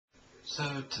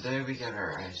So today we got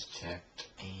our eyes checked,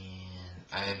 and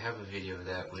I have a video of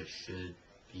that which should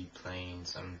be playing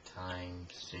sometime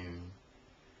soon.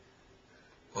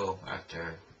 Well,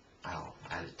 after I'll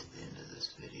add it to the end of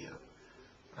this video.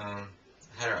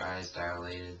 Had our eyes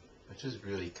dilated, which is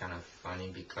really kind of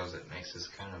funny because it makes us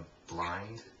kind of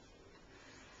blind.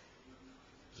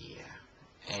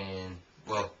 Yeah, and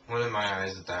well, one of my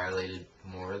eyes dilated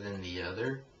more than the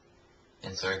other.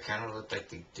 And so I kind of looked like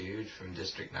the dude from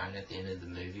District 9 at the end of the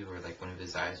movie where like one of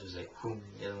his eyes was like boom,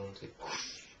 the other one was like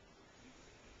whoosh.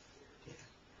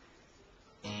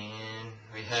 Yeah. And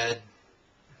we had,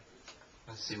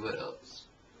 let's see what else.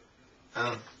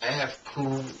 I have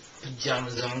cool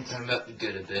pajamas on because I'm about to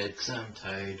go to bed because I'm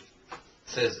tired. It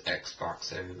says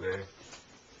Xbox everywhere.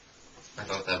 I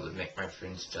thought that would make my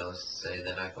friends jealous to say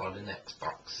that I bought an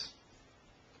Xbox.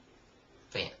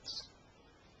 Fans.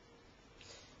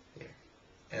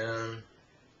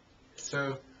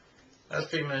 So that's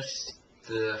pretty much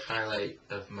the highlight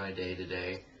of my day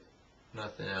today.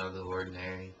 Nothing out of the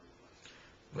ordinary.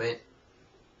 Went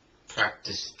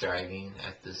practice driving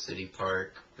at the city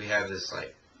park. We have this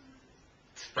like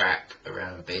track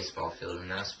around a baseball field,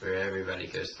 and that's where everybody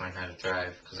goes to learn how to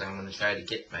drive. Because I'm going to try to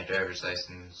get my driver's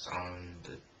license on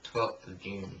the 12th of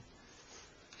June.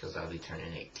 Because I'll be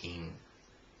turning 18.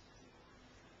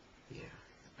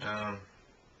 Yeah.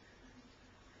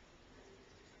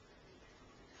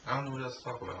 I don't know what else to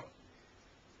talk about.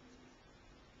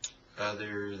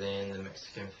 Other than the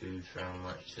Mexican food from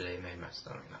lunch today made my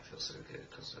stomach not feel so good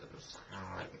because it was kind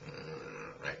of like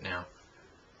right now.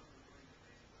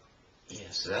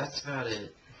 Yeah, so that's about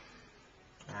it.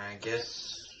 I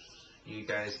guess you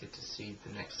guys get to see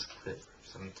the next clip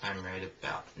sometime right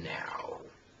about now.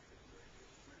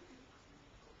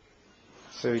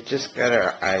 So we just got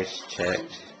our eyes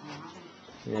checked.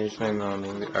 There's my mom,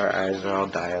 and our eyes are all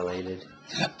dilated.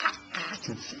 I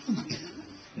can see you.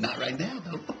 Not right now,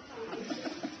 though.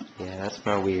 Yeah, that's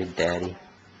my weird daddy.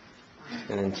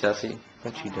 And then Chelsea,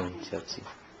 what you doing, Chelsea?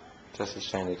 Chelsea's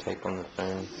trying to type on the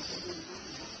phone.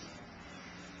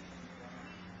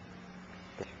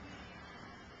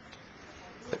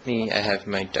 But me, I have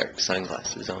my dark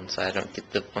sunglasses on so I don't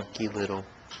get the funky little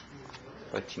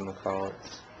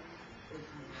whatchamacallits.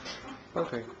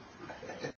 Okay.